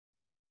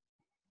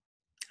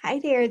Hi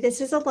there,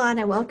 this is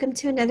Alana. Welcome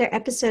to another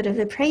episode of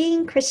the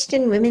Praying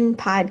Christian Women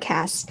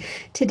podcast.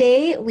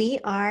 Today we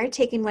are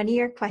taking one of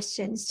your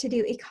questions to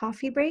do a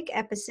coffee break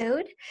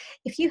episode.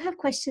 If you have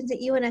questions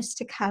that you want us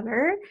to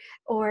cover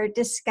or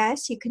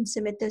discuss, you can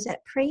submit those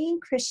at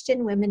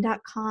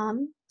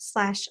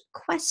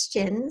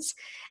prayingchristianwomen.com/questions.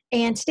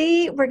 And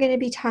today we're going to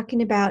be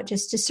talking about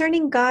just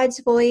discerning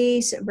God's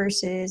voice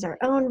versus our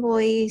own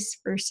voice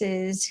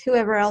versus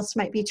whoever else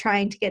might be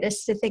trying to get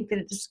us to think that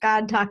it's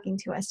God talking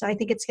to us. So I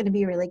think it's going to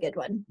be a really good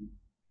one.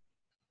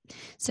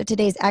 So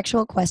today's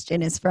actual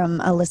question is from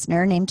a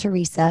listener named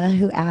Teresa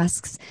who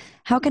asks,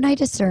 how can I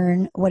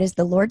discern what is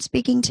the Lord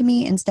speaking to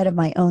me instead of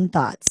my own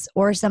thoughts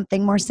or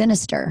something more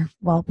sinister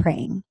while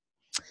praying?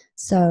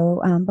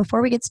 So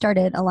before we get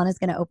started, Alana's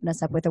going to open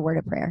us up with a word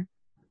of prayer.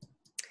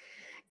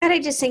 God, I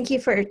just thank you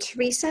for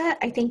Teresa.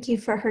 I thank you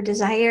for her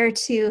desire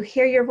to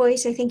hear your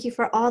voice. I thank you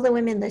for all the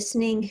women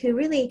listening who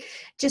really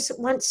just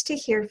wants to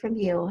hear from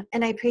you.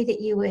 And I pray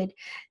that you would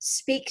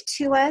speak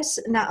to us,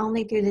 not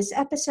only through this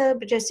episode,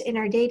 but just in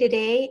our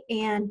day-to-day,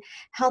 and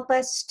help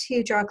us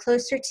to draw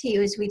closer to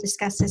you as we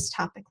discuss this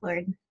topic,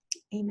 Lord.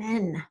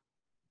 Amen.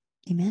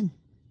 Amen.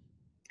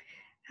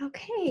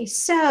 Okay,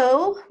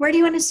 so where do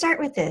you want to start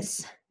with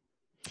this?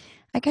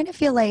 I kind of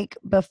feel like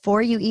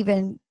before you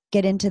even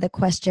get into the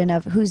question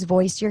of whose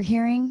voice you're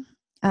hearing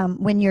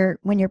when you're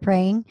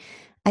praying,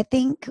 I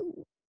think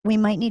we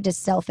might need to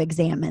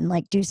self-examine,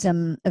 like do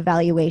some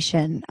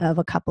evaluation of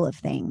a couple of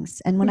things.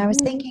 And when I was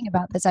thinking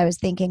about this, I was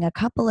thinking a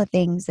couple of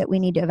things that we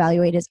need to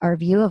evaluate is our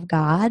view of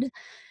God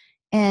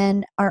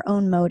and our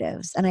own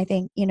motives. And I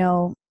think,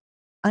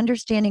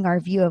 understanding our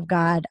view of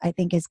God, I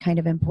think is kind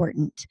of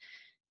important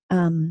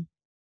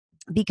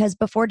because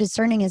before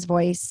discerning his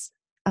voice,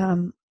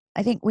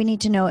 I think we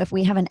need to know if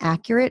we have an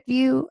accurate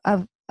view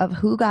of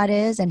who God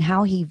is and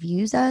how he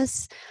views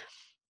us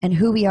and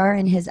who we are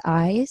in his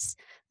eyes.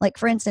 Like,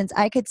 for instance,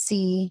 I could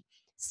see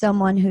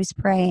someone who's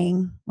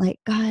praying like,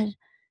 God,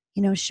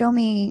 show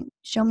me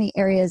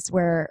areas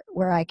where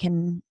I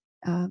can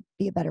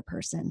be a better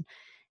person.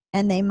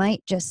 And they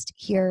might just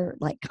hear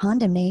like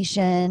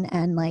condemnation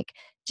and like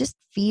just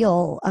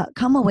feel,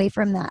 come away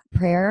from that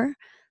prayer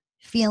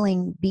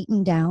feeling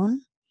beaten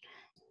down.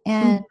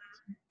 And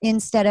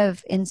instead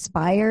of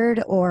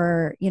inspired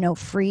or,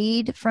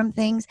 freed from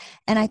things.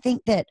 And I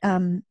think that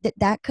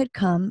that could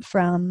come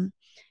from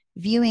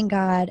viewing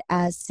God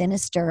as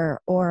sinister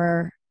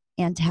or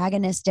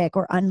antagonistic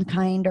or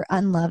unkind or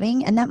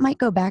unloving. And that might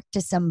go back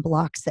to some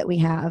blocks that we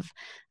have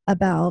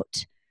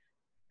about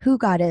who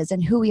God is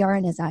and who we are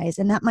in his eyes.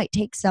 And that might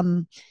take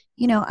some,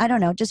 I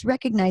don't know, just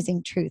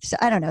recognizing truth. So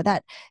I don't know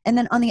that. And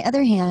then on the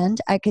other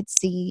hand, I could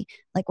see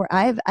like where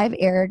I've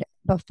erred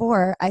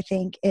before, I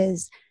think,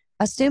 is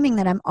assuming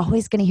that I'm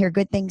always going to hear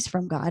good things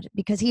from God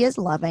because he is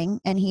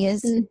loving and he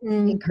is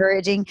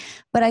encouraging.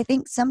 But I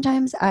think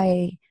sometimes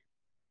I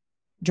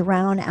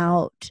drown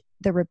out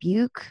the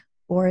rebuke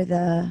or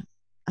the,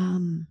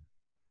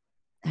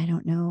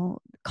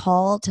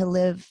 call to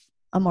live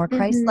a more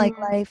Christ-like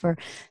life. Or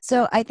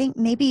so I think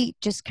maybe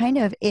just kind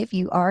of, if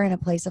you are in a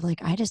place of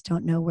like, I just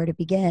don't know where to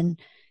begin,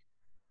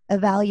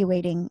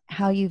 evaluating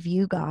how you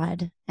view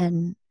God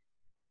and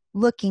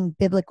looking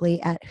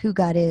biblically at who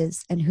God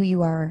is and who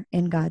you are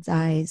in God's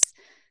eyes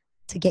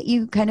to get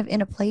you kind of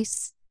in a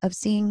place of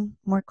seeing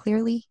more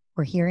clearly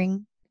or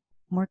hearing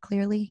more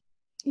clearly.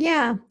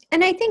 Yeah.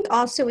 And I think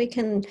also we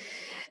can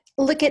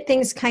look at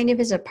things kind of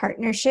as a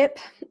partnership,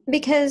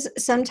 because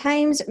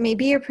sometimes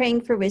maybe you're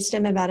praying for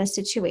wisdom about a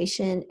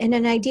situation and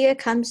an idea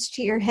comes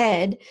to your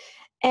head,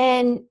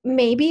 and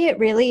maybe it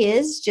really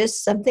is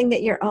just something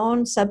that your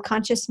own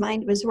subconscious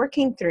mind was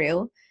working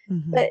through.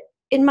 But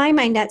in my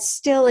mind, that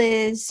still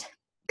is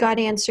God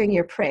answering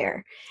your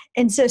prayer.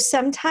 And so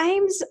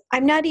sometimes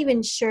I'm not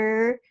even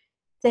sure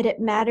that it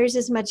matters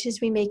as much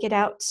as we make it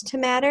out to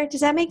matter.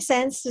 Does that make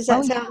sense? Does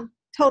that sound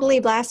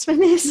totally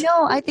blasphemous?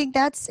 No, I think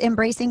that's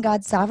embracing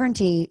God's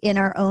sovereignty in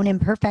our own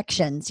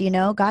imperfections.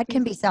 God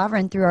can be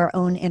sovereign through our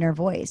own inner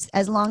voice,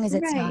 as long as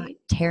it's not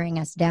tearing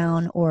us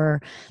down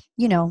or,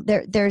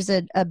 there's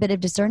a bit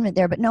of discernment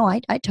there. But no,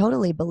 I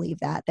totally believe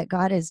that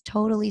God is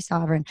totally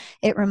sovereign.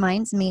 It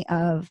reminds me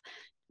of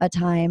a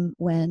time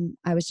when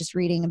I was just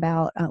reading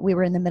about, we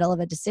were in the middle of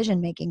a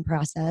decision-making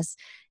process,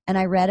 and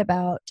I read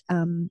about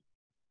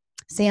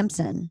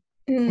Samson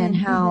and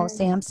how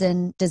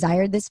Samson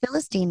desired this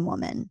Philistine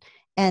woman.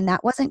 And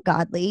that wasn't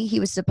godly. He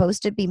was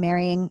supposed to be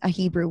marrying a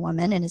Hebrew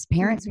woman, and his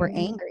parents were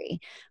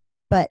angry.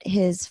 But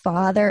his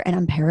father, and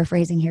I'm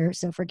paraphrasing here,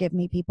 so forgive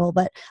me, people,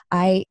 but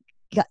I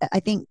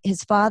think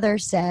his father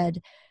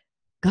said,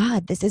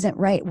 God, this isn't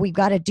right. We've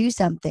got to do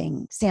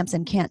something.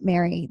 Samson can't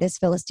marry this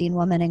Philistine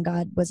woman. And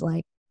God was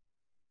like,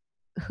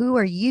 who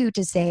are you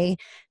to say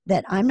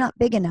that I'm not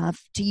big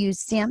enough to use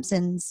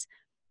Samson's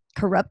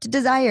corrupt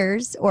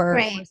desires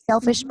or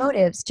selfish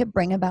motives to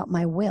bring about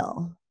my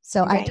will?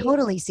 So I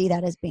totally see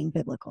that as being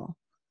biblical.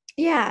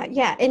 Yeah,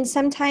 yeah. And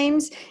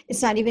sometimes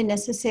it's not even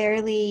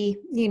necessarily,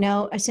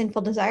 a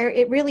sinful desire.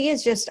 It really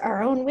is just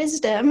our own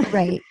wisdom.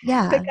 Right.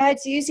 But Yeah.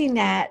 God's using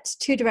that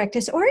to direct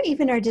us, or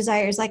even our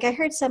desires. Like I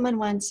heard someone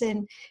once,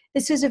 and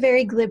this was a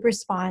very glib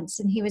response,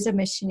 and he was a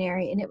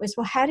missionary. And it was,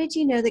 well, how did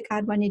you know that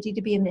God wanted you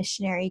to be a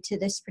missionary to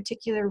this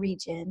particular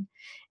region?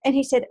 And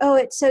he said, oh,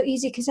 it's so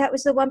easy because that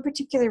was the one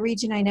particular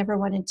region I never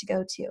wanted to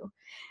go to.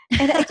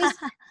 And I just,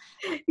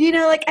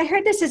 like I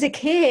heard this as a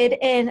kid.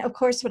 And of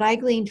course, what I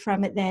gleaned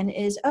from it then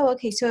is, oh,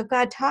 okay, so if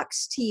God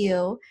talks to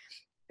you,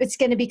 it's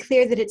going to be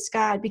clear that it's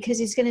God because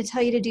he's going to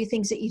tell you to do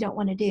things that you don't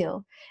want to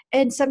do.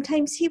 And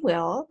sometimes he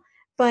will,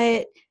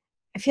 but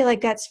I feel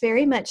like that's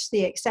very much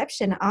the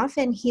exception.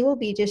 Often he will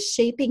be just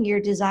shaping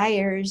your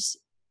desires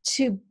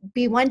to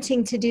be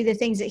wanting to do the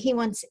things that he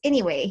wants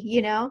anyway.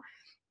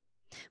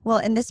 Well,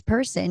 and this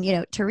person,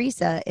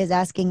 Teresa is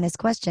asking this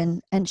question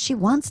and she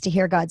wants to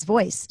hear God's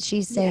voice.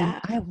 She's saying, Yeah.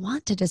 I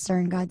want to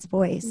discern God's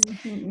voice.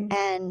 Mm-hmm.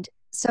 And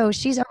so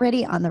she's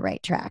already on the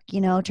right track.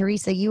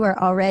 Teresa, you are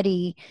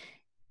already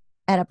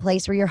at a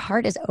place where your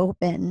heart is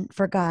open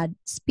for God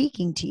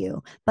speaking to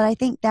you. But I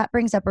think that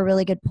brings up a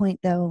really good point,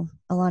 though,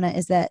 Alana,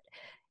 is that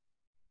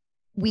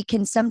we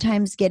can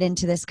sometimes get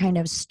into this kind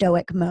of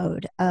stoic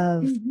mode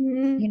of,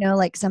 Mm-hmm.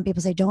 like some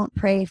people say, don't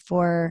pray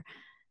for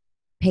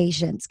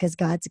patience because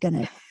God's going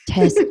to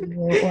test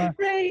you, or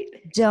Right.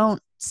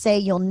 don't say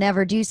you'll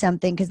never do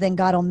something because then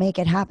God will make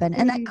it happen.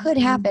 And that could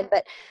Mm-hmm. happen,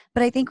 but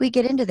I think we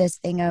get into this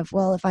thing of,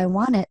 well, if I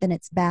want it, then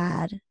it's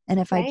bad. And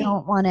if I Right.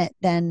 don't want it,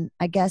 then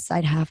I guess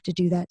I'd have to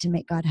do that to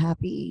make God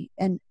happy.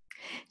 And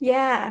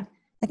Yeah.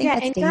 I think Yeah.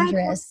 that's And God,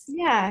 dangerous.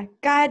 yeah,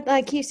 God,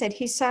 like you said,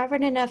 he's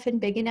sovereign enough and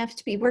big enough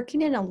to be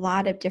working in a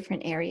lot of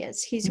different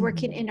areas. He's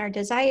working Mhm. in our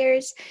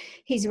desires.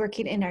 He's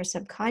working in our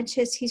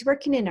subconscious. He's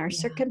working in our Yeah.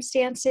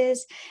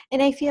 circumstances.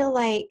 And I feel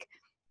like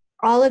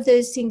all of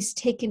those things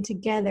taken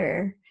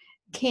together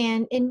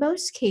can, in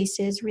most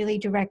cases, really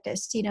direct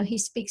us. He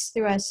speaks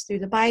through us through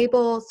the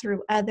Bible,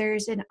 through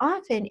others. And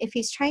often, if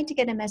he's trying to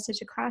get a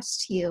message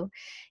across to you,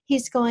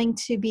 he's going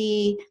to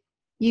be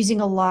using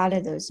a lot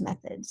of those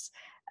methods.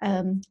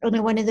 And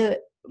one of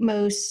the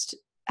most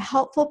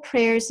helpful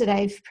prayers that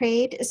I've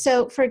prayed.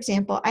 So, for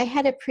example, I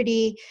had a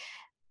pretty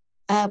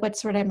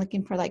what's the word I'm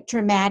looking for, like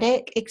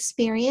dramatic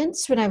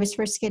experience when I was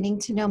first getting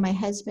to know my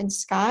husband,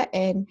 Scott,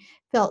 and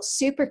felt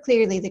super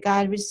clearly that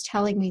God was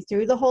telling me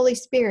through the Holy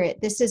Spirit,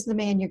 this is the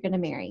man you're going to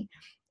marry.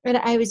 And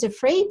I was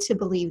afraid to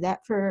believe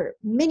that for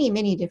many,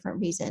 many different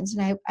reasons.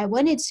 And I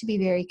wanted to be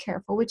very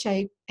careful, which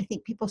I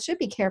think people should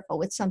be careful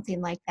with something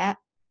like that.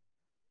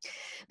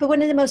 But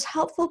one of the most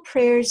helpful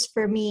prayers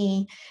for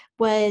me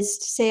was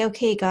to say,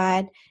 okay,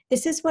 God,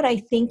 this is what I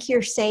think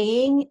you're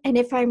saying. And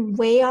if I'm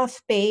way off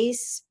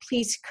base,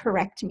 please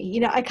correct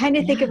me. I kind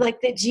of think of Yeah.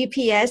 like the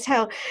GPS,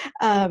 how,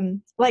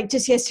 like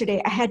just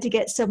yesterday, I had to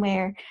get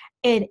somewhere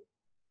and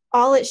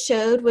all it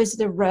showed was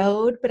the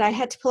road, but I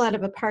had to pull out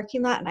of a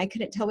parking lot and I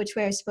couldn't tell which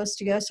way I was supposed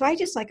to go. So I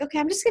just like, okay,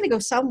 I'm just going to go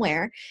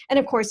somewhere. And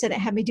of course, then it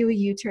had me do a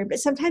U-turn. But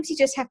sometimes you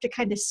just have to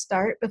kind of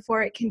start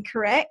before it can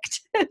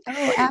correct.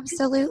 Oh,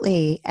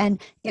 absolutely.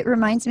 And it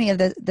reminds me of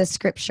the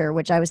scripture,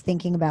 which I was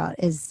thinking about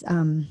is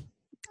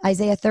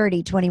Isaiah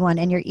 30:21.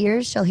 And your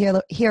ears shall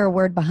hear a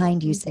word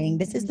behind you saying,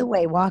 this is the Mhm.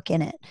 way, walk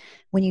in it,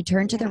 when you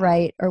turn to the Yeah.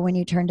 right or when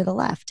you turn to the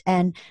left.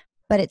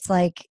 But it's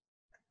like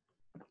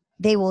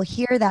they will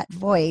hear that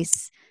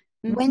voice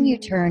when you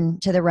Mhm. turn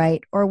to the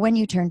right or when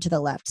you turn to the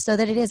left. So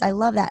that it is, I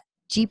love that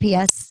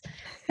GPS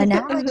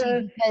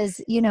analogy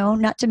because,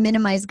 not to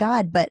minimize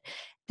God, but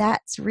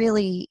that's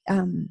really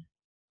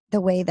the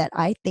way that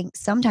I think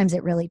sometimes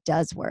it really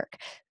does work.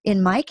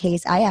 In my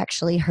case, I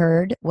actually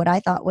heard what I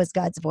thought was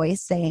God's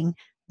voice saying,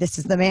 this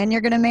is the man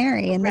you're going to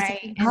marry. And this is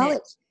Right. in And college.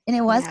 it, And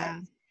it wasn't. yeah.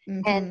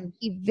 And Mhm.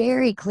 he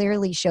very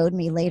clearly showed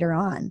me later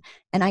on.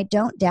 And I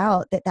don't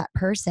doubt that that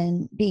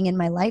person being in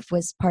my life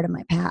was part of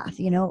my path.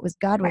 It was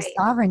God was Right.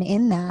 sovereign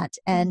in that,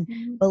 and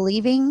Mhm.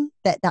 believing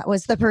that that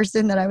was the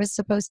person that I was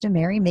supposed to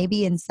marry,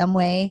 maybe in some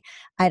way.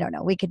 I don't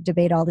know. We could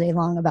debate all day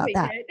long about We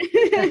that.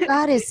 But could.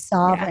 God is Yeah.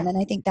 sovereign. And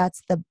I think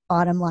that's the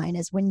bottom line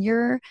is when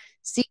you're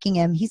seeking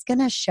him, he's going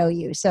to show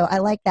you. So I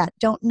like that.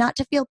 Don't, not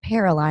to feel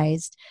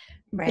paralyzed,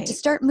 but to Right.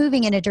 start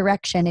moving in a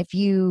direction if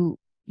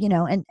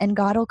and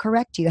God will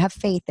correct you. Have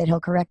faith that he'll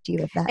correct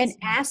you if And that's.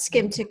 ask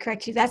him to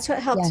correct you. That's what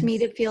helped me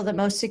Yes. to feel the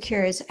most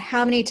secure is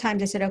how many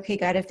times I said, okay,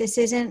 God, if this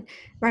isn't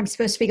where I'm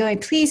supposed to be going,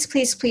 please,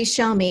 please, please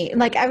show me. And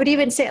like I would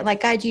even say it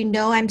like, God,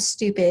 I'm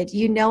stupid.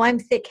 I'm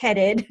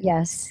thick-headed.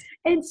 Yes.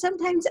 And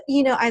sometimes,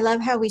 I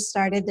love how we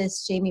started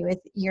this, Jamie, with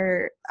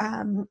your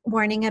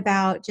warning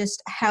about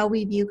just how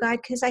we view God,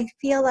 because I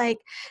feel like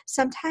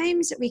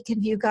sometimes we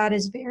can view God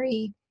as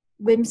very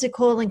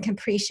whimsical and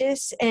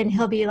capricious, and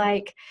he'll be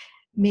like,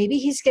 maybe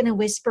he's going to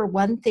whisper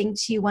one thing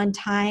to you one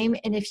time,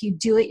 and if you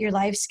do it, your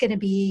life's going to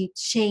be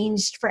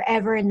changed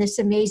forever in this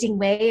amazing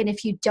way. And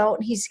if you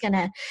don't, he's going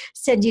to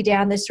send you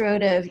down this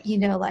road of,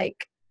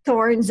 like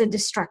thorns and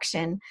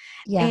destruction.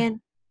 Yeah.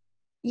 And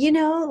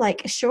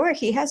like, sure,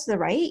 he has the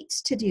right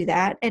to do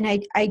that. And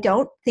I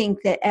don't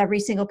think that every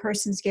single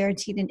person's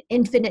guaranteed an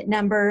infinite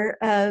number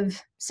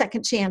of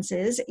second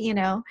chances,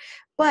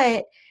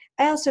 but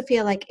I also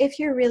feel like if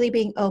you're really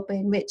being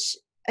open, which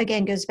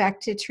again goes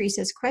back to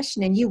Teresa's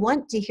question, and you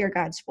want to hear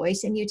God's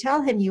voice and you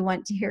tell him you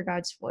want to hear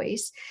God's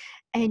voice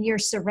and you're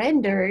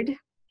surrendered,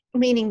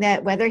 meaning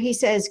that whether he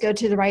says go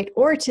to the right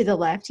or to the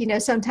left,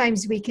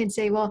 sometimes we can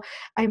say, well,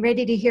 I'm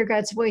ready to hear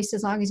God's voice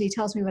as long as he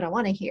tells me what I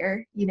want to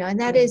hear, and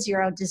that Right. is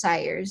your own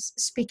desires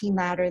speaking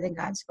louder than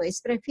God's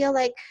voice. But I feel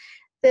like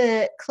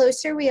the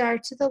closer we are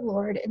to the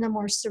Lord and the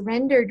more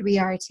surrendered we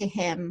are to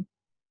him,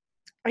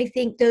 I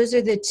think those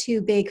are the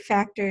two big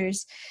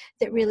factors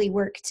that really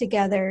work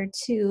together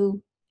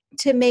to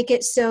make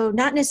it so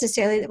not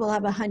necessarily that we'll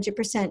have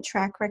 100%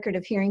 track record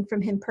of hearing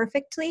from him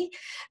perfectly,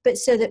 but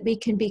so that we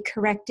can be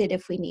corrected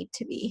if we need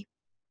to be.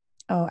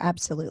 Oh,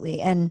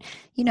 absolutely. And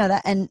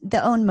that, and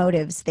the own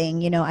motives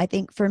thing, I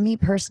think for me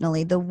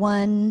personally, the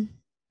one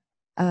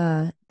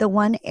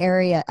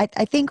area,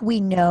 I think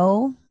we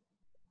know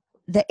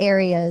the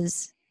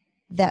areas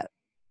that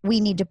we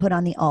need to put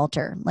on the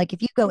altar. Like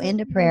if you go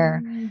into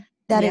prayer,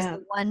 that is Yeah,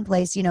 the one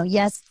place,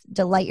 yes,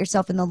 delight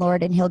yourself in the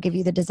Lord and he'll give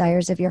you the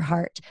desires of your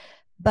heart.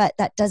 But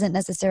that doesn't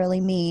necessarily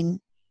mean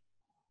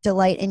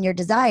delight in your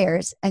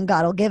desires and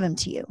God will give them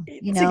to you,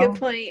 it's a good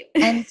point.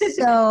 And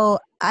so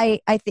I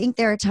think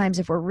there are times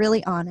if we're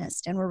really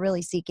honest and we're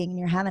really seeking and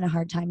you're having a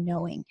hard time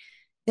knowing,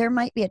 there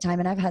might be a time,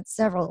 and I've had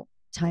several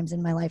times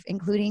in my life,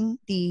 including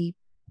the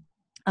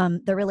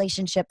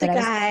relationship The that I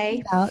was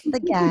talking guy. about, the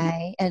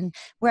guy, and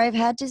where I've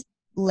had to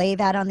lay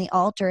that on the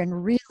altar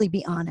and really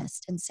be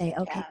honest and say,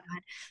 okay, Yeah.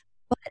 God,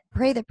 but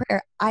pray the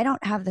prayer. I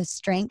don't have the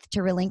strength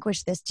to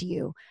relinquish this to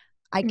you.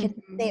 I can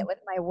say it Mhm. with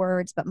my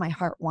words, but my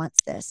heart wants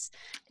this.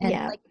 And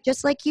Yeah. like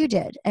just like you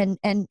did. And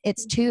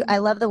it's two, Mhm. I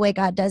love the way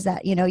God does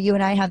that. You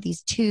and I have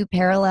these two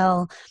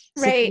parallel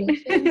Right.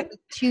 situations with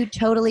two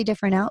totally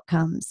different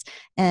outcomes.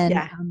 And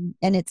Yeah,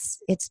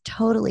 it's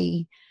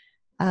totally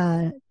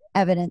uh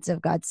evidence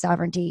of God's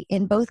sovereignty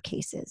in both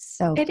cases.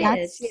 So it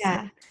is. that's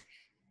Yeah.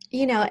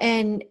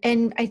 And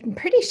I'm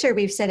pretty sure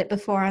we've said it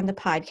before on the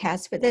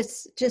podcast, but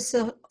that's just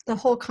the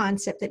whole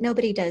concept that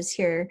nobody does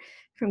hear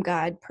from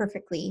God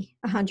perfectly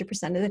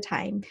 100% of the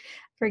time.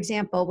 For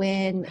example,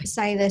 when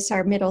Silas,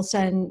 our middle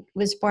son,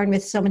 was born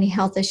with so many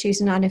health issues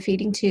and on a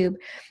feeding tube,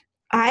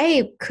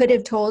 I could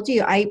have told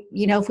you,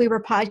 if we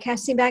were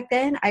podcasting back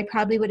then, I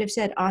probably would have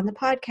said on the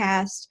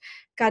podcast,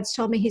 God's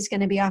told me he's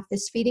going to be off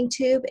this feeding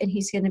tube and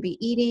he's going to be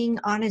eating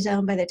on his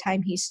own by the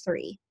time he's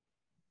 3.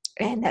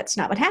 And that's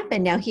not what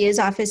happened. Now he is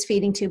off his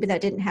feeding tube, but that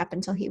didn't happen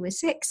until he was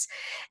 6.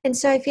 And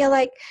so I feel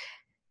like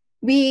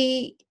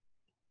we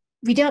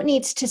don't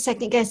need to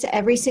second guess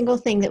every single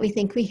thing that we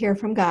think we hear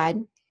from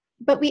God,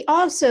 but we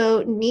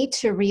also need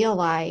to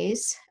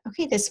realize,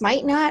 okay, this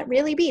might not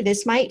really be.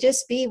 This might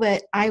just be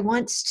what I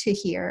want to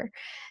hear.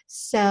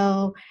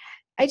 So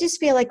I just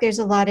feel like there's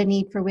a lot of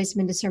need for wisdom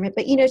and discernment.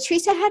 But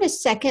Teresa had a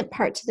second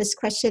part to this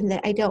question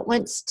that I don't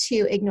want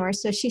to ignore.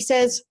 So she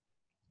says,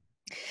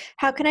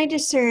 how can I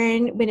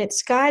discern when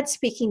it's God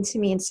speaking to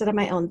me instead of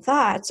my own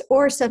thoughts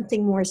or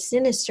something more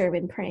sinister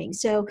when praying?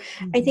 So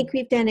I Mhm. think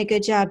we've done a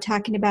good job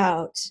talking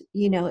about,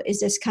 is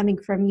this coming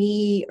from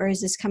me or is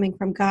this coming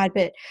from God?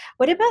 But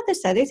what about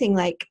this other thing?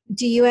 Like,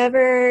 do you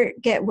ever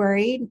get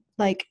worried?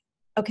 Like,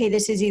 okay,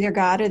 this is either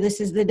God or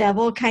this is the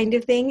devil kind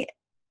of thing?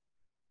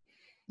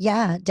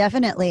 Yeah,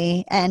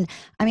 definitely. And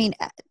I mean,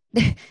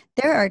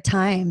 there are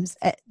times,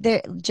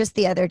 there just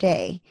the other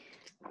day,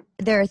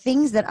 there are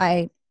things that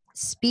I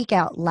speak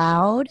out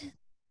loud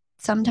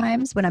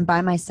sometimes when I'm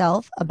by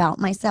myself about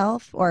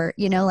myself, or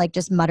like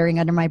just muttering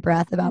under my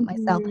breath about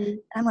myself. Mm-hmm. And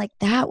I'm like,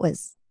 that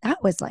was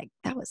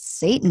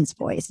Satan's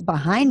voice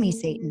behind me,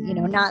 Satan.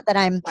 Mm-hmm. Not that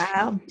I'm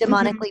Wow. Mm-hmm.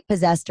 demonically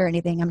possessed or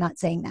anything. I'm not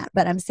saying that,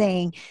 but I'm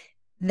saying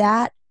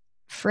that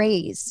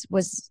phrase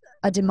was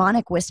a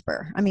demonic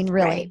whisper. I mean,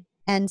 really. Right.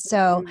 And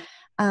so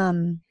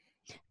um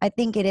I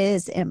think it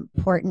is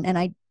important, and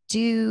I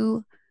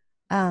do,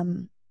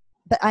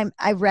 but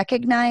I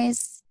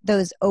recognize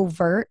those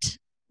overt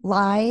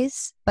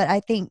lies, but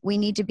I think we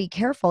need to be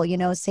careful.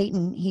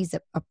 Satan, he's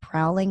a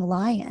prowling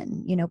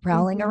lion,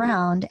 prowling Mm-hmm.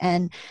 around,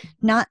 and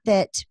not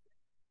that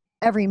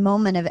every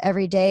moment of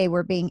every day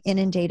we're being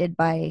inundated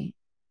by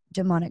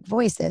demonic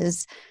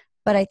voices,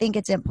 but I think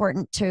it's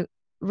important to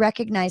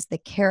recognize the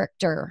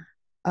character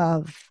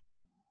of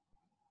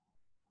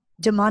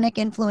demonic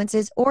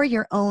influences or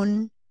your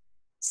own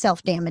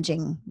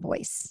self-damaging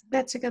voice.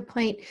 That's a good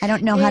point. I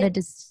don't know how to And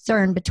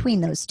discern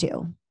between those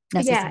two yeah,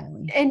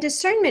 necessarily. and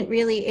discernment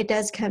really, it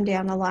does come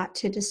down a lot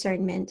to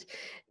discernment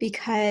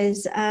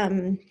because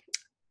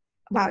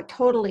wow,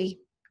 totally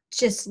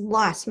just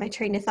lost my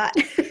train of thought.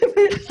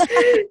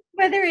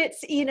 Whether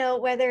it's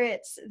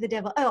the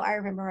devil. Oh, I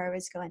remember where I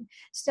was going.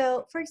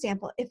 So, for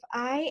example, if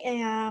I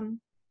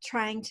am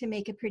trying to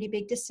make a pretty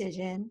big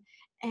decision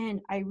and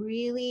I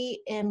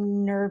really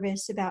am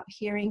nervous about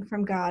hearing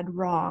from God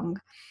wrong,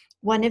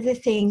 one of the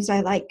things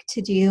I like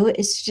to do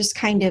is just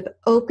kind of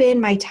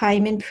open my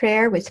time in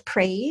prayer with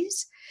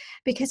praise.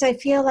 because I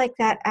feel like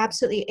that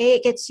absolutely,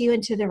 it gets you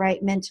into the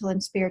right mental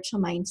and spiritual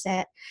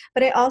mindset.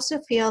 But I also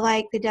feel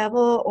like the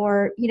devil,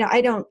 or,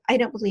 I don't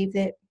believe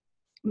that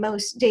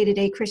most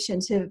day-to-day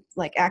Christians have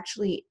like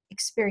actually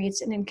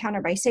experienced an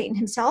encounter by Satan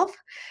himself,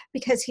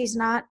 because he's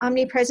not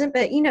omnipresent,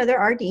 but there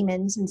are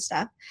demons and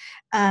stuff.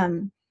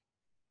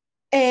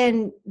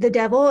 And the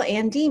devil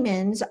and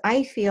demons,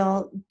 I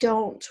feel,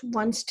 don't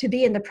want to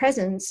be in the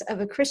presence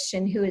of a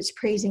Christian who is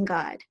praising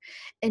God.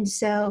 And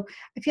so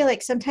I feel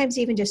like sometimes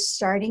even just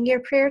starting your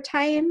prayer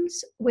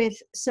times with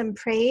some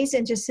praise,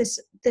 and just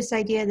this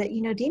idea that,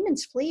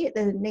 demons flee at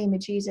the name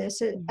of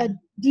Jesus. A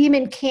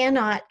demon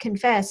cannot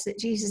confess that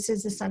Jesus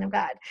is the Son of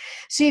God.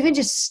 So even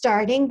just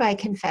starting by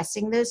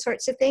confessing those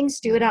sorts of things,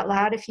 do it out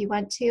loud if you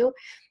want to.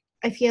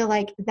 I feel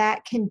like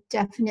that can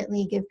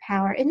definitely give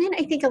power. And then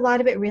I think a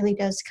lot of it really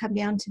does come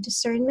down to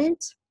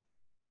discernment.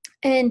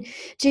 And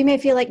Jamie, I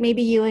feel like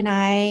maybe you and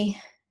I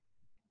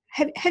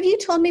have you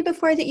told me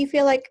before that you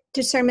feel like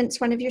discernment's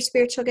one of your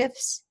spiritual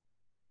gifts?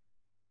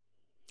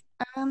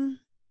 Um,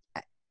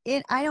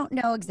 I don't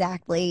know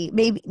exactly.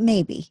 Maybe,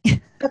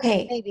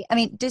 Okay. maybe. I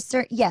mean,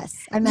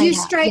 yes, I might You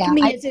have. strike Yeah.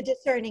 me as a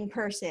discerning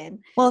person.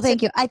 Well, So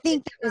thank you. I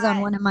think it's that was on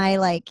not, one of my,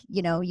 like,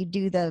 you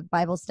do the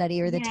Bible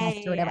study or the yeah, test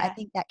yeah, or whatever. I yeah.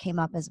 think that came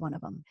up as one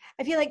of them.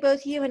 I feel like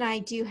both you and I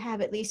do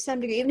have at least some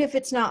degree, even if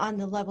it's not on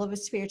the level of a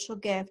spiritual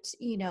gift,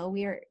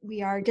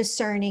 we are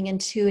discerning,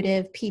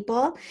 intuitive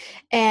people.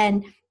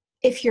 And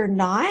if you're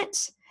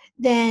not,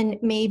 then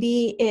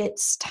maybe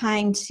it's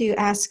time to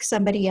ask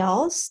somebody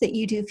else that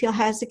you do feel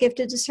has the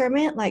gift of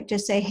discernment. Like,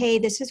 just say, hey,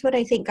 this is what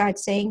I think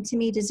God's saying to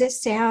me. Does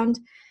this sound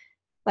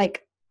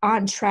like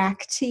on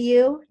track to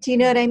you? Do you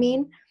know what I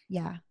mean?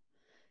 Yeah.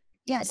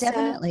 Yeah, So,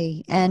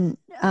 definitely. And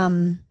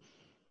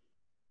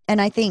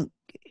I think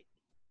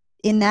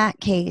in that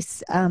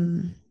case,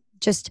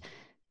 just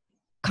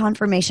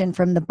confirmation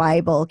from the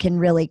Bible can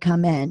really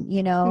come in,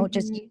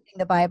 just mhm. using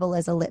the Bible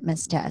as a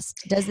litmus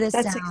test. Does this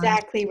That's sound,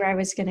 exactly where I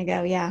was going to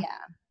go. Yeah. yeah,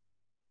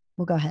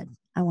 well, go ahead.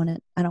 I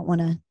don't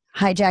want to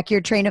hijack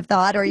your train of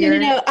thought or No, no,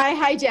 your, no. I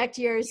hijacked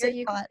yours, so your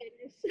you can thought.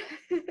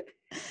 finish.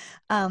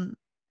 Um,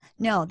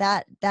 no,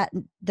 that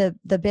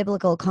the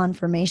biblical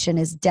confirmation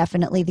is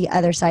definitely the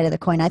other side of the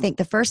coin. I think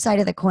the first side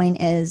of the coin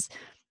is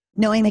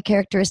knowing the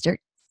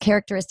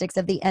characteristics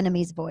of the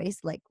enemy's voice,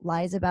 like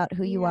lies about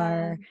who you Yeah.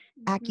 are,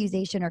 Mhm.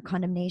 accusation or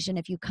condemnation.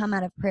 If you come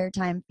out of prayer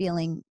time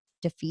feeling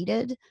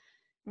defeated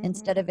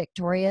instead Mhm. of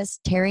victorious,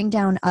 tearing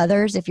down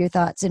others, if your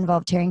thoughts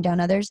involve tearing down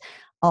others.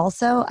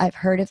 Also, I've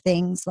heard of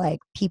things like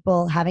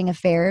people having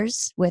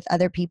affairs with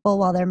other people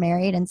while they're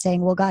married and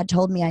saying, well, God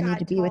told me I need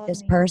to God be with told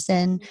this me.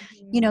 person,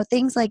 Mhm.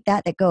 things like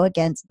that that go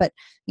against. But,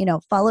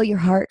 follow your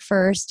heart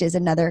first is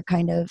another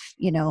kind of,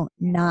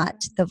 not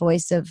Yeah. the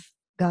voice of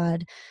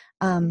God.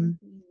 Mhm.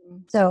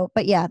 So,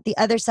 but yeah, the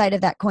other side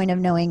of that coin of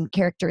knowing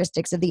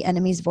characteristics of the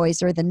enemy's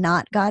voice or the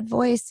not God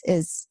voice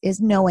is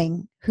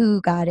knowing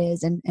who God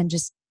is, and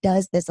just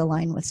does this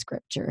align with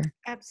scripture?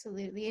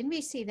 Absolutely. And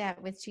we see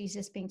that with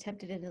Jesus being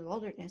tempted in the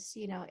wilderness.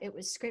 It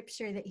was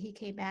scripture that he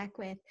came back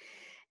with.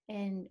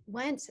 And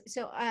once,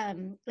 so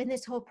in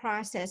this whole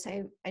process,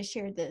 I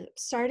shared the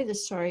start of the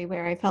story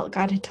where I felt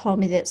God had told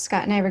me that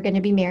Scott and I were going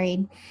to be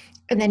married.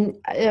 And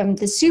then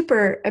the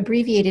super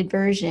abbreviated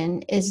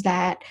version is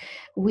that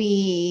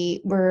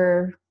we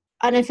were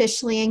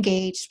unofficially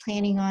engaged,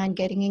 planning on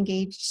getting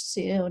engaged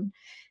soon.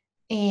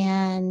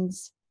 And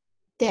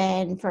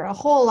then, for a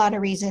whole lot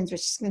of reasons,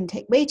 which is going to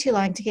take way too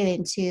long to get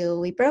into,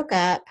 we broke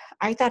up.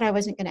 I thought I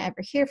wasn't going to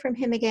ever hear from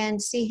him again,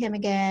 see him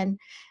again.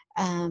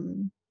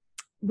 Um,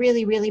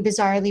 Really, really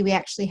bizarrely, we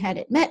actually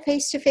hadn't met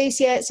face to face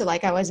yet. So,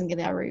 like, I wasn't going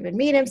to ever even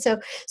meet him. So,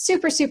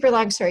 super, super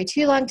long story,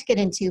 too long to get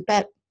into.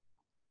 But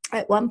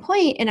at one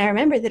point, and I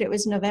remember that it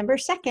was November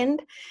 2nd,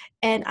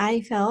 and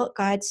I felt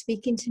God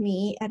speaking to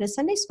me at a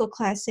Sunday school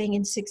class saying,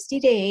 in 60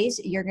 days,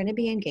 you're going to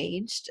be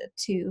engaged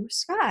to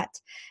Scott.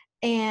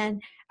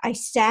 And I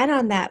sat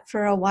on that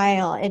for a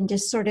while and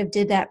just sort of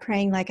did that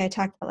praying, like I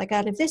talked about, like,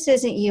 God, if this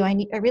isn't you,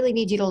 I really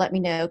need you to let me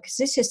know, because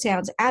this just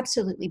sounds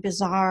absolutely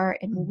bizarre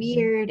and Mhm.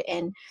 weird.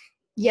 And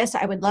yes,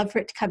 I would love for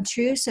it to come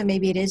true. So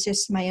maybe it is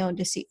just my own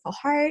deceitful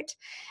heart.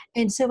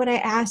 And so what I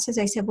asked is,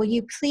 I said, will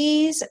you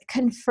please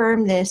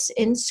confirm this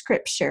in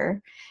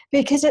scripture?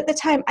 Because at the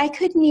time I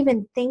couldn't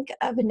even think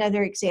of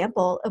another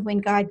example of when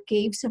God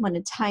gave someone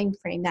a time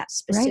frame that Right.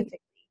 specific.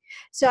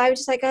 So I was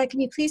just like, can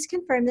you please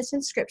confirm this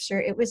in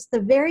scripture? It was the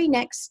very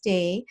next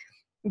day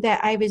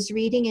that I was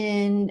reading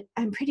in,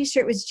 I'm pretty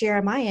sure it was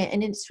Jeremiah.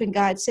 And it's when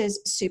God says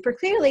super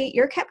clearly,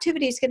 your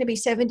captivity is going to be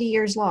 70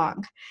 years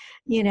long,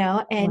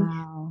 and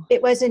Wow.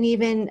 it wasn't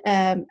even,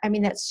 I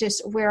mean, that's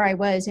just where I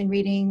was in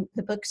reading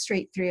the book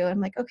straight through. I'm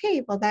like,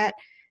 okay, well, that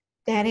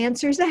that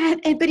answers that.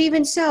 But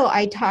even so,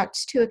 I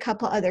talked to a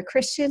couple other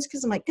Christians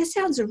because I'm like, this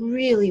sounds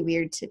really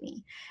weird to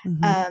me.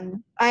 Mm-hmm.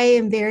 I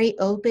am very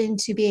open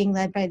to being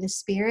led by the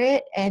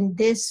Spirit, and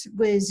this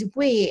was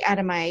way out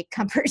of my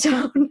comfort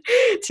zone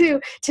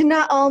to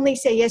not only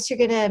say, yes, you're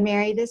going to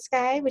marry this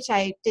guy, which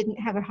I didn't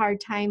have a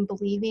hard time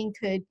believing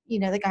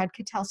that God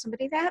could tell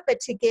somebody that, but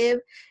to give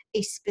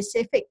a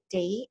specific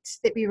date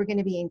that we were going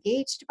to be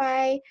engaged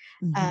by.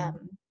 Mm-hmm.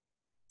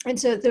 And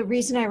so the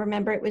reason I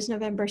remember it was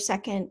November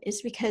 2nd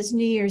is because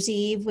New Year's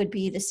Eve would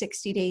be the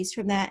 60 days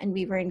from that, and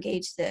we were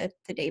engaged the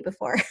day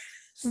before.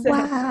 So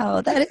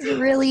Wow, that is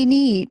really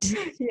neat.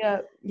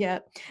 yeah.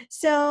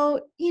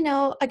 So,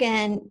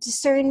 again,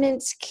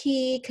 discernment's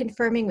key,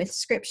 confirming with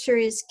scripture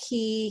is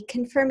key,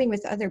 confirming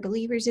with other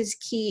believers is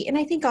key. And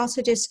I think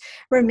also just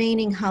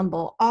remaining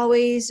humble,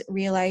 always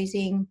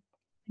realizing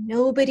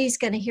nobody's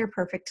going to hear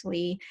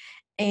perfectly,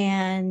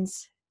 and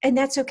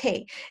that's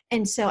okay.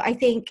 And so I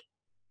think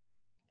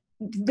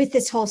with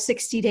this whole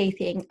 60-day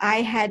thing,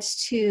 I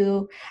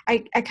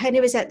kind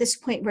of was at this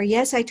point where,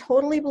 yes, I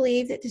totally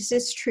believe that this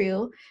is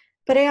true,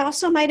 but I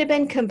also might have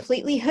been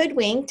completely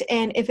hoodwinked.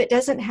 And if it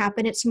doesn't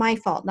happen, it's my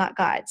fault, not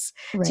God's.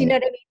 Do you know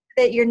Right. what I mean?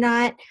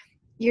 That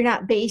you're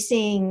not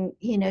basing,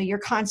 your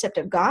concept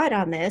of God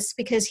on this,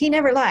 because he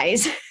never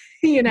lies,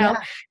 you know?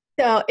 Yeah.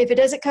 So if it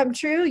doesn't come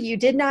true, you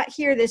did not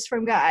hear this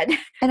from God.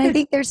 And I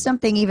think there's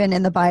something even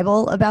in the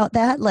Bible about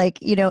that, like,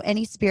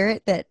 any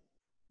spirit that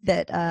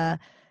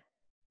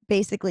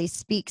basically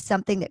speaks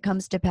something that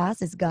comes to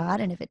pass is God,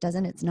 and if it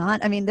doesn't, it's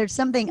not. I mean, there's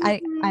something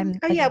I'm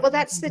Oh, yeah. Well,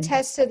 that's the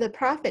test of the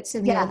prophets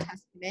in the Old yeah,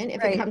 Testament.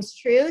 If it right. comes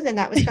true, then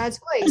that was God's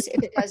voice.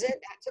 If it doesn't,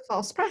 that's a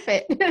false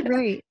prophet.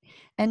 Right.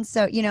 And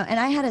so, and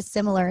I had a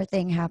similar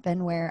thing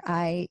happen where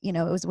it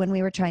was when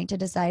we were trying to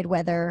decide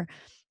whether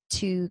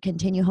to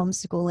continue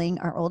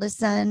homeschooling our oldest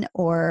son,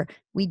 or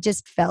we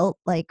just felt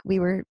like we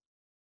were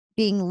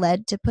being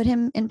led to put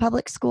him in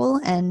public school.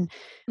 And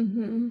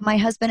Mm-hmm. my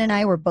husband and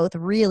I were both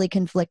really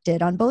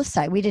conflicted on both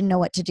sides. We didn't know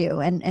what to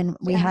do. And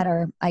we Yeah. had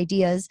our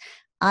ideas.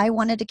 I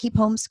wanted to keep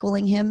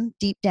homeschooling him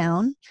deep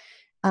down.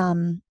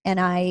 And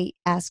I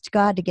asked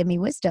God to give me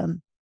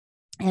wisdom.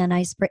 And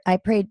I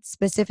prayed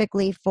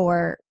specifically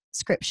for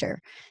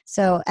scripture.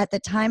 So at the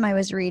time I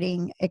was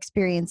reading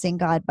Experiencing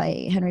God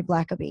by Henry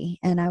Blackaby,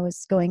 and I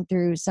was going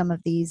through some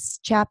of these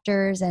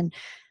chapters, and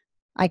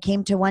I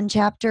came to one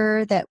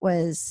chapter that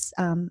was,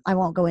 I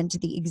won't go into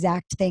the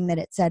exact thing that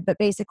it said, but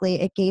basically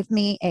it gave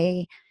me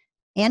a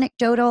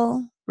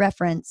anecdotal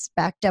reference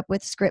backed up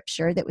with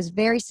scripture that was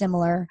very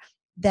similar,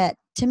 that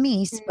to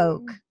me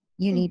spoke,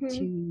 you need Mm-hmm.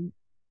 to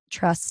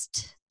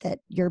trust that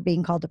you're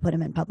being called to put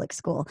him in public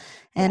school.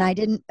 And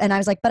Yeah. I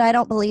was like, but I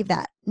don't believe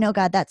that. No,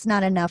 God, that's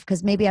not enough,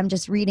 because maybe I'm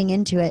just reading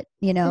into it,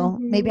 maybe I'm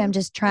Mm-hmm.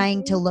 just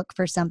trying to Mm-hmm. look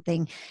for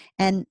something.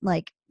 And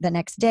like the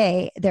next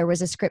day, there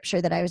was a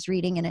scripture that I was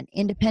reading in it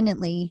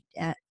independently,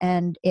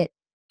 and it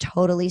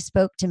totally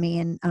spoke to me.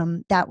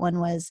 And that one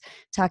was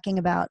talking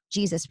about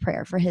Jesus'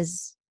 prayer for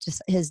his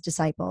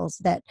disciples,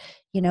 that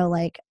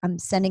like, I'm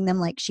sending them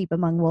like sheep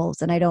among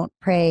wolves. And I don't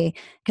pray,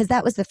 because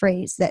that was the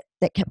phrase that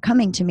kept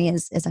coming to me,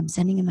 as I'm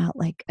sending them out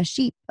like a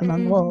sheep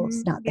among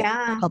wolves. Mm-hmm. Not that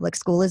Yeah. public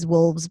school is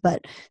wolves,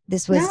 but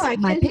this No, was I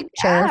my can.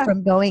 picture Yeah.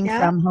 from going Yeah.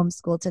 from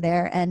homeschool to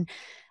there. And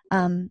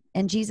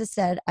Jesus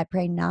said, I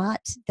pray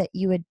not that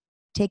you would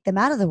take them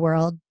out of the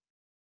world,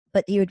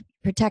 but you would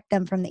protect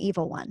them from the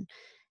evil one.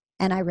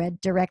 And I read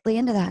directly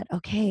into that.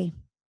 Okay,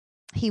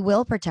 he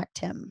will protect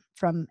him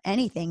from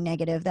anything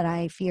negative that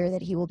I fear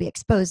that he will be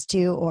exposed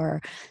to,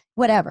 or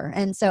whatever.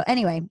 And so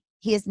anyway,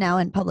 he is now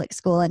in public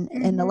school, and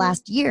in the Mm-hmm.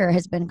 last year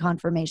has been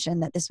confirmation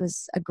that this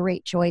was a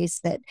great choice,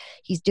 that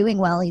he's doing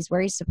well, he's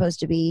where he's supposed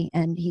to be,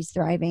 and he's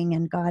thriving,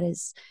 and God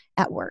is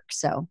at work.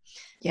 So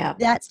Yeah.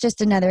 that's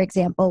just another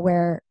example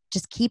where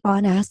just keep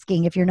on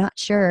asking if you're not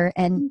sure.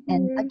 And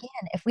Mm-hmm.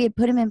 again, if we had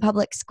put him in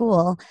public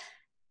school,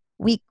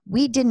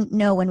 we didn't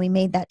know when we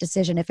made that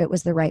decision if it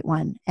was the right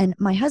one. And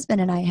my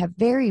husband and I have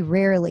very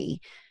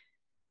rarely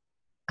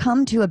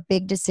come to a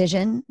big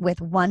decision with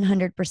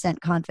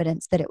 100%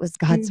 confidence that it was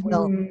God's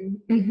will.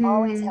 Mm-hmm. We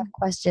always Mm-hmm. have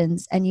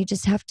questions, and you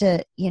just have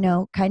to,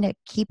 kind of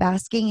keep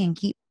asking and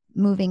keep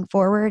moving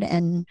forward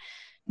and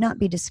not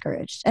be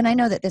discouraged. And I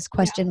know that this Yeah.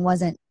 question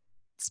wasn't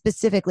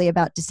specifically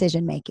about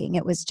decision making.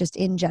 It was just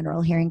in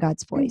general hearing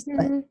God's voice,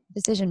 but Mm-hmm.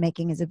 decision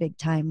making is a big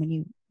time when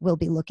you will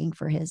be looking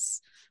for his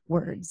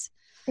words.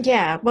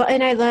 Yeah, well,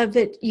 and I love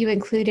that you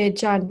included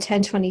John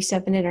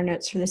 10:27 in our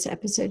notes for this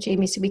episode,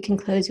 Jamie, so we can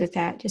close with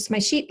that. Just, my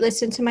sheep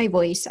listen to my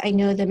voice. I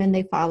know them and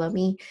they follow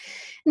me.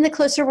 And the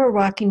closer we're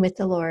walking with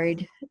the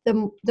Lord,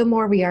 the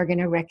more we are going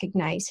to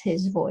recognize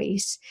his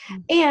voice.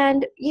 Mm.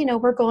 And,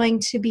 we're going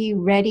to be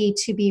ready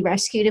to be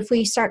rescued if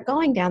we start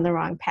going down the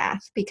wrong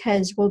path,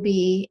 because we'll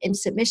be in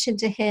submission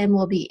to him,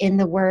 we'll be in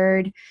the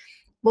word.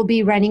 We'll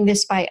be running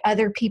this by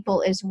other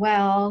people as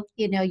well.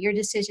 Your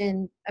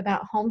decision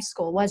about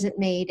homeschool wasn't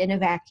made in a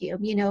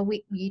vacuum.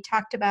 We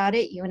talked about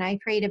it. You and I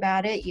prayed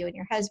about it, you and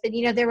your husband.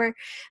 There were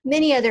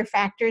many other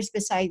factors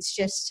besides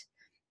just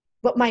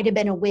what might have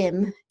been a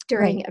whim Right.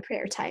 during a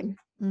prayer time.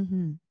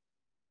 Mm-hmm.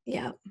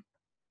 Yeah.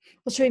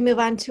 Well, should we move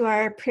on to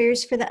our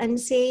prayers for the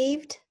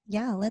unsaved?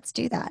 Yeah, let's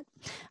do that.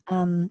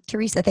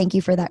 Teresa, thank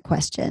you for that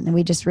question. And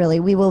we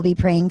will be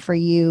praying for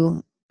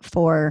you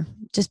for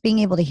just being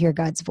able to hear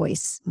God's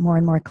voice more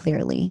and more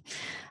clearly.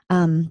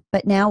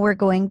 But now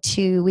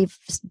we've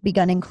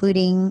begun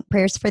including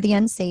prayers for the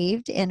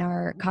unsaved in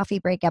our coffee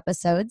break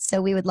episodes.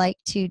 So we would like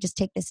to just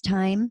take this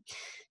time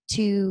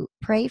to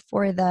pray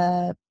for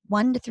the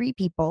 1 to 3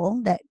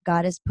 people that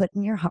God has put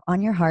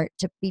on your heart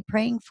to be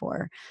praying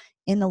for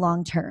in the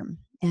long term.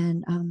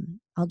 And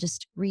I'll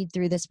just read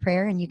through this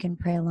prayer and you can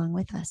pray along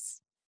with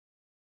us.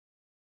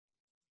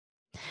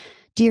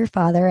 Dear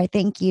Father, I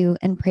thank you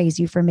and praise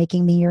you for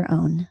making me your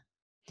own.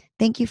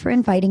 Thank you for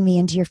inviting me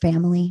into your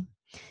family.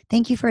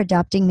 Thank you for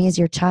adopting me as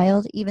your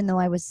child, even though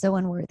I was so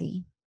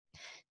unworthy.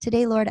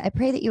 Today, Lord, I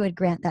pray that you would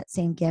grant that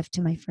same gift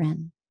to my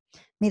friend.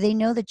 May they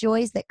know the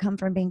joys that come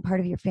from being part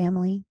of your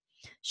family.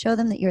 Show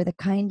them that you're the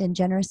kind and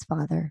generous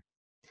Father.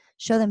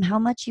 Show them how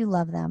much you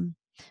love them.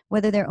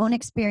 Whether their own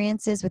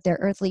experiences with their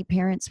earthly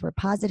parents were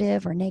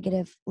positive or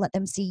negative, let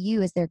them see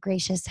you as their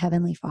gracious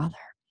Heavenly Father.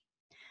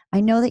 I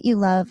know that you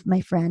love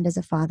my friend as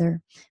a father.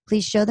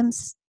 Please show them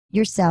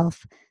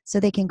yourself so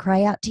they can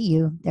cry out to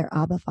you, their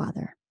Abba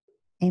Father.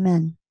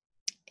 Amen.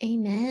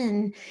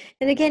 Amen.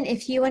 And again,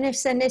 if you want to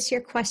send us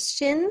your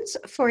questions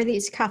for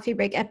these coffee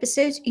break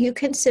episodes, you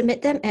can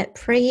submit them at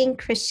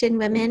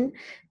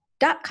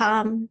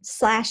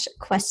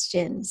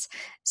prayingchristianwomen.com/questions.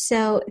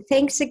 So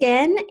thanks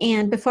again.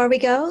 And before we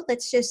go,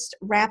 let's just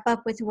wrap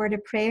up with a word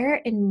of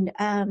prayer. And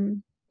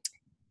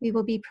we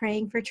will be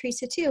praying for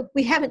Teresa too.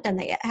 We haven't done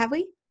that yet, have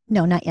we?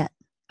 No, not yet.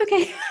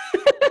 Okay.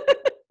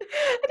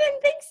 I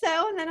didn't think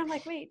so. And then I'm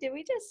like, wait, did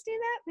we just do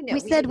that? But no, we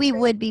said we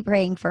would be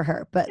praying for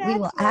her, but we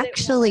will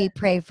actually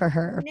pray for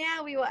her.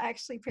 Now we will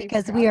actually pray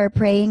because for her. we are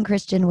praying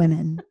Christian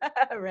women.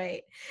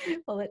 Right.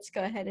 Well, let's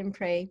go ahead and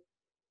pray.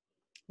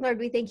 Lord,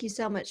 we thank you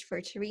so much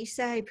for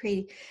Teresa. I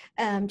pray,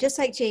 just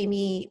like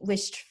Jaime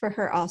wished for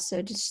her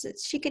also, just that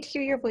she could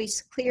hear your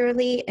voice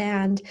clearly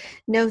and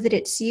know that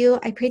it's you.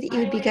 I pray that you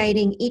would be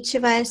guiding each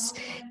of us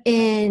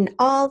in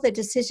all the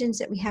decisions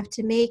that we have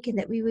to make, and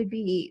that we would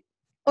be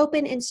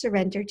open and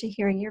surrendered to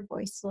hearing your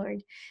voice,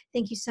 Lord.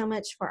 Thank you so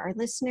much for our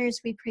listeners.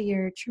 We pray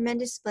your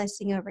tremendous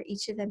blessing over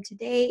each of them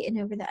today and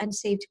over the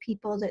unsaved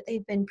people that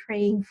they've been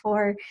praying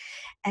for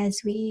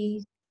as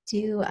we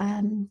do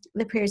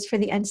the prayers for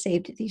the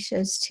unsaved, these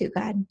shows too,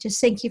 God.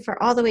 Just thank you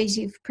for all the ways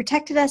you've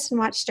protected us and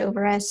watched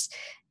over us.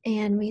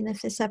 And we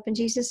lift this up in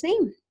Jesus'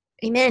 name.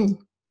 Amen.